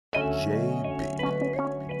Yeah.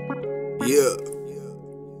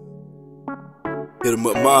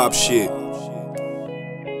 Hitemupmob shit.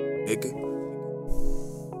 Nigga.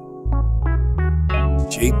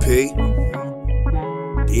 GP.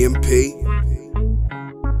 DMP.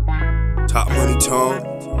 Top Money Tone.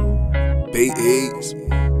 eaze.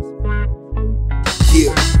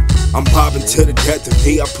 Yeah. I'm mobbing to the death of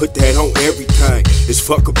me, I put that on everything. It's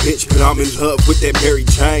fuck a bitch, but I'm in love with that Mary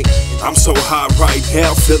Jane. I'm so high right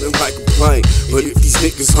now, feeling like a plane. But if these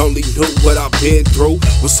niggas only knew what I've been through,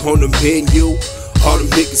 what's on the menu, all them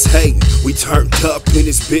niggas hating. We turned up in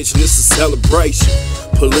this bitch and it's a celebration.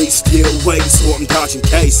 Police still waiting, so I'm dodging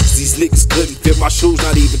cases. These niggas couldn't fit my shoes,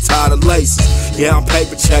 not even tied of laces. Yeah, I'm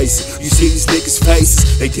paper chasing. You see these niggas'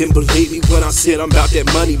 faces, they didn't believe me when I said I'm about that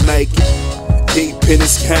money making. Deep in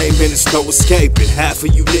this game and it's no escaping. Half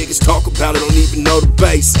of you niggas talk about it, don't even know the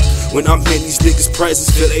basics. When I'm in these niggas' presence,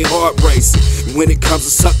 feel they heart racing. And when it comes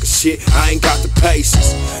to sucker shit, I ain't got the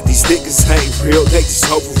patience. These niggas ain't real, they just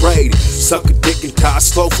overrated. Sucker dick and die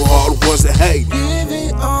slow for all the ones that hate. Give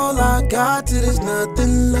it all I got till there's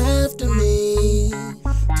nothing left of me.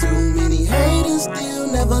 Too many haters, still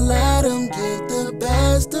never let them get the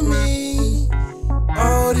best of me.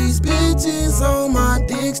 All these bitches on my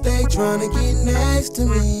dick, stay tryna get next to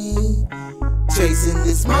me. Chasing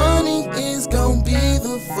this money is gon' be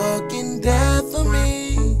the fucking death of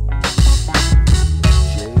me.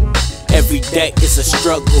 Every day is a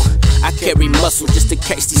struggle. I carry muscle just in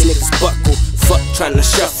case these niggas buckle. Fuck tryna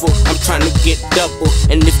shuffle, I'm tryna get double.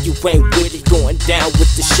 And if you ain't with it, going down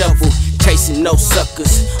with the shovel. Chasing no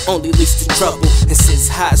suckers, only leads to trouble. And since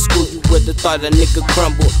high school, you would've thought a nigga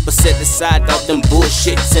crumble. But set aside all them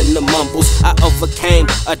bullshits and the mumbles. I overcame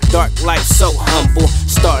a dark life so humble.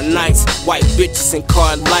 Star nights, white bitches and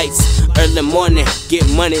car lights. Early morning, get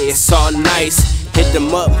money, it's all nice. Hit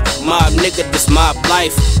them up, mob nigga, this mob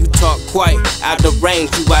life. You talk quite out of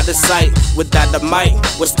range, you out of sight. Without a mic,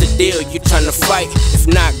 what's the deal? You tryna fight? If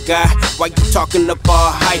not, guy, why you talking up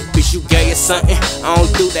all hype? Bitch, you gay or something? I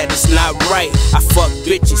don't do that, it's not right. I fuck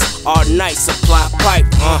bitches all night, supply pipe,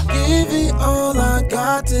 Give it all I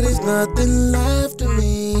got till there's nothing left of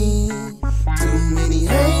me. Too many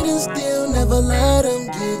haters, still never let them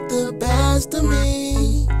get the best of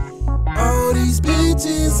me. All these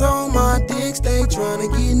bitches on my dick, stay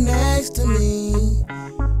tryna get next to me.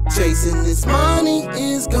 Chasing this money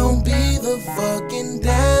is gon' be the fucking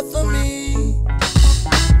death of me.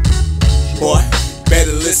 Boy,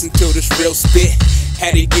 better listen to this real spit.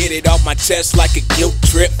 Had to get it off my chest like a guilt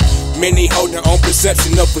trip. Many hold their own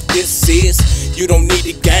perception of what this is. You don't need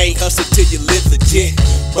a gang hustle till you live legit.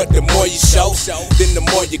 But the more you show, then the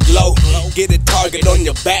more you glow. Get a target on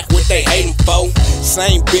your back, what they hating for.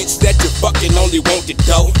 Same bitch that you fucking only want the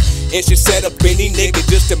dough. And she set up any nigga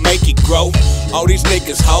just to make it grow. All these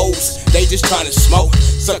niggas hoes, they just tryna smoke.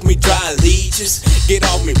 Suck me dry leeches, get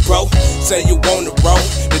off me bro. Say you wanna roll,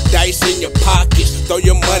 the dice in your pockets. Throw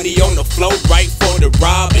your money on the floor right for the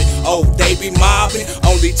robbing. Oh, they be mobbing,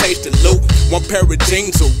 only taste the loot. One pair of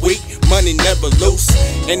jeans a week, money never loose.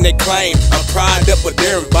 And they claim a pride up of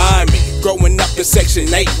their environment. Growing up in Section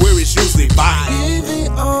 8 where it's usually violent. Give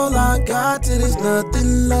it all I got till there's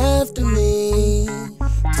nothing left of me.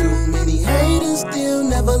 Too many haters, still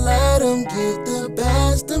never let them get the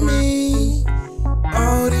best of me.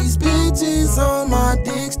 All these bitches on my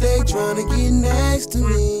dick, stay tryna get next to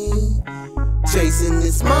me. Chasing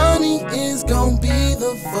this money is gon' be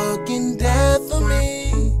the fucking death of me.